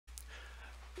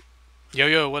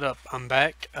Yo, what up? I'm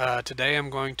back. Today I'm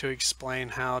going to explain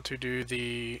how to do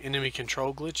the enemy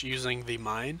control glitch using the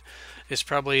mine. It's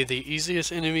probably the easiest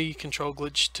enemy control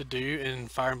glitch to do in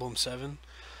Fire Emblem 7.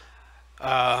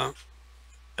 Uh,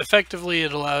 Effectively,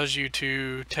 it allows you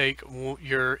to take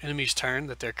your enemy's turn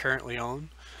that they're currently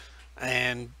on,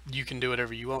 and you can do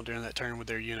whatever you want during that turn with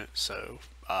their unit. So,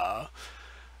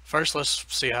 first let's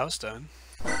see how it's done.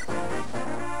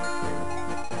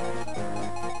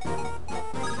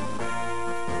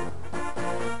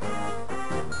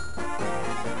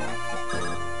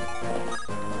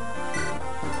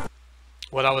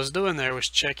 What I was doing there was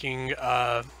checking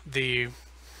the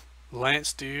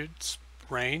Lance dude's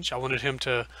range. I wanted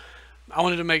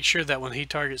to make sure that when he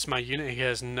targets my unit, he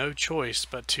has no choice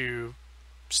but to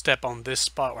step on this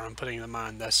spot where I'm putting the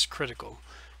mine. That's critical.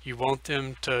 You want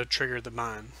them to trigger the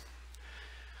mine.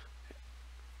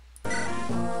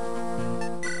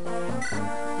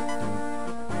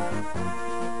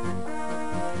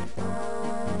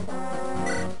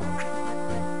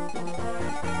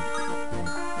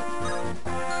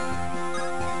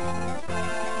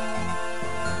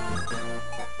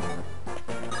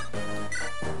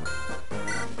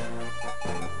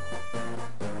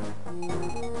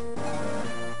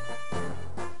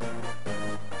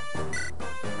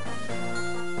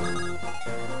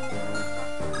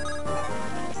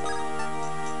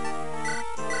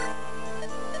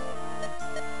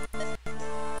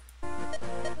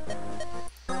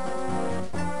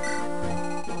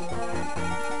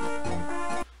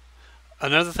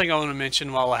 Another thing I want to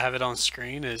mention while I have it on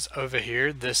screen is over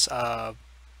here, this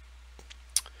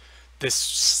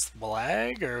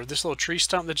flag or this little tree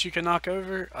stump that you can knock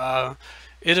over.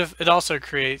 It also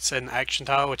creates an action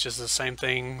tile, which is the same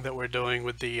thing that we're doing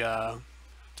with the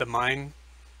mine,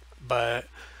 but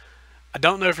I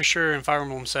don't know for sure in Fire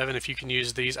Emblem 7 if you can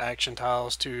use these action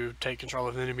tiles to take control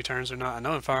of enemy turns or not. I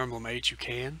know in Fire Emblem 8 you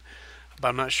can, but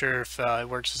I'm not sure if it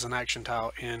works as an action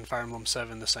tile in Fire Emblem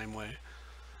 7 the same way.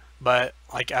 But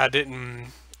like I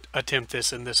didn't attempt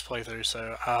this in this playthrough,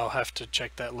 so I'll have to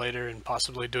check that later and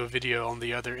possibly do a video on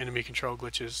the other enemy control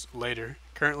glitches later.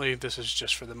 Currently this is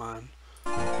just for the mine.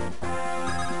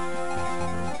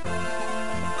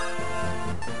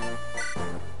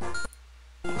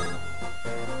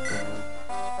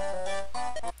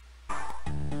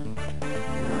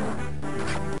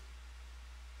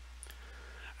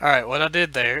 Alright, what I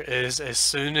did there is as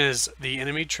soon as the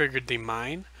enemy triggered the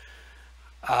mine,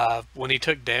 when he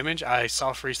took damage, I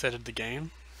soft resetted the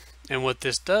game. And what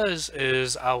this does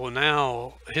is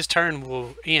his turn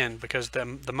will end because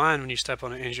the mine, when you step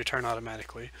on it, ends your turn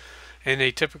automatically. In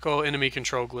a typical enemy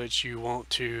control glitch, you want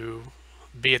to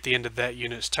be at the end of that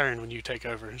unit's turn when you take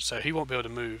over. So he won't be able to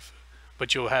move,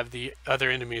 but you'll have the other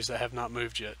enemies that have not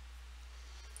moved yet.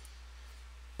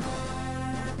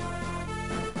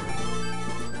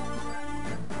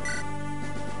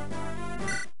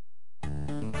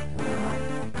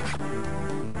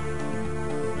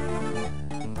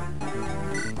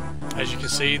 As you can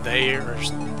see, they are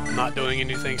not doing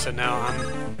anything, so now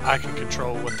I can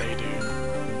control what they do.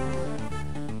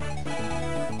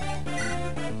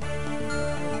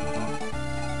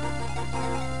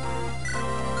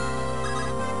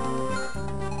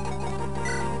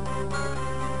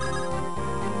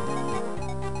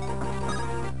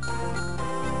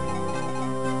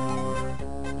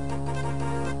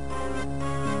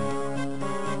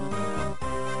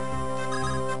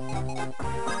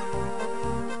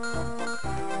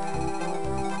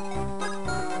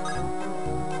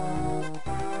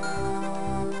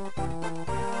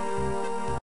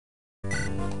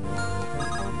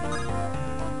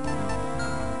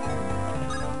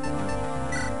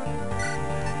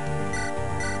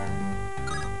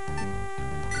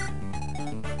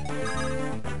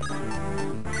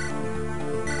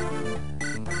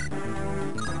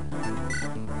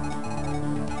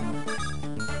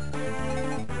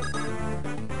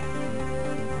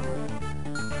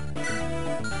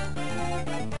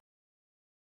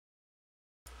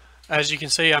 As you can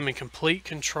see, I'm in complete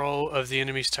control of the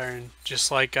enemy's turn. Just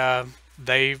like I'm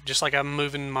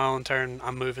moving my own turn,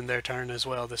 I'm moving their turn as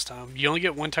well this time. You only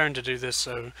get one turn to do this,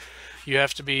 so you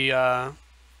have to be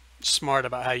smart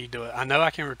about how you do it. I know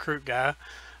I can recruit Guy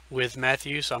with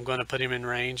Matthew, so I'm going to put him in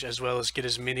range as well as get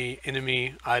as many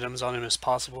enemy items on him as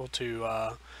possible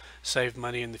to save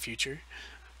money in the future.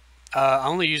 I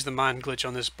only use the mine glitch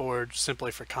on this board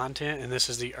simply for content, and this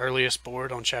is the earliest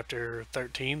board on chapter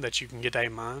 13 that you can get a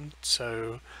mine.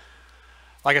 So,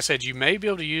 like I said, you may be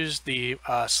able to use the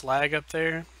slag up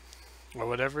there, or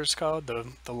whatever it's called,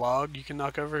 the log you can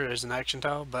knock over as an action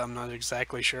tile, but I'm not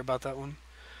exactly sure about that one.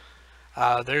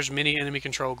 There's many enemy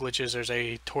control glitches. There's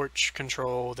a torch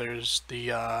control. There's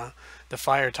the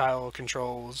fire tile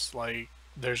controls. Like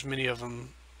there's many of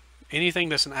them. Anything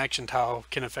that's an action tile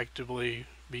can effectively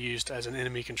be used as an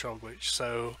enemy control glitch.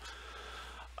 So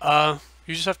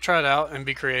you just have to try it out and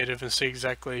be creative and see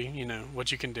exactly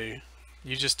what you can do.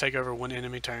 You just take over one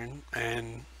enemy turn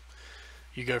and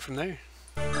you go from there.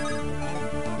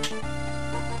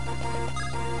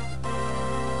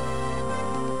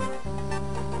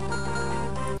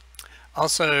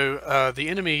 Also, the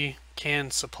enemy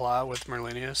can supply with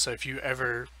Merlinia, so if you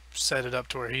ever set it up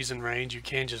to where he's in range, you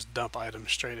can just dump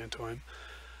items straight into him.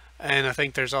 And I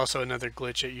think there's also another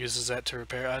glitch that uses that to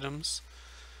repair items.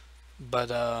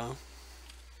 But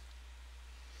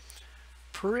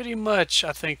pretty much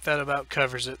I think that about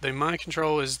covers it. The mind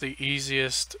control is the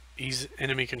easiest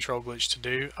enemy control glitch to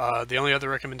do. The only other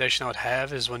recommendation I would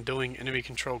have is when doing enemy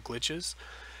control glitches,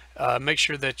 make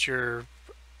sure that your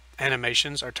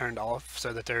animations are turned off,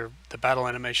 so that the battle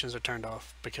animations are turned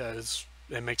off, because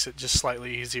it makes it just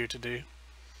slightly easier to do.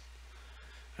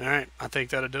 Alright, I think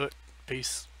that'll do it.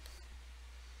 Peace.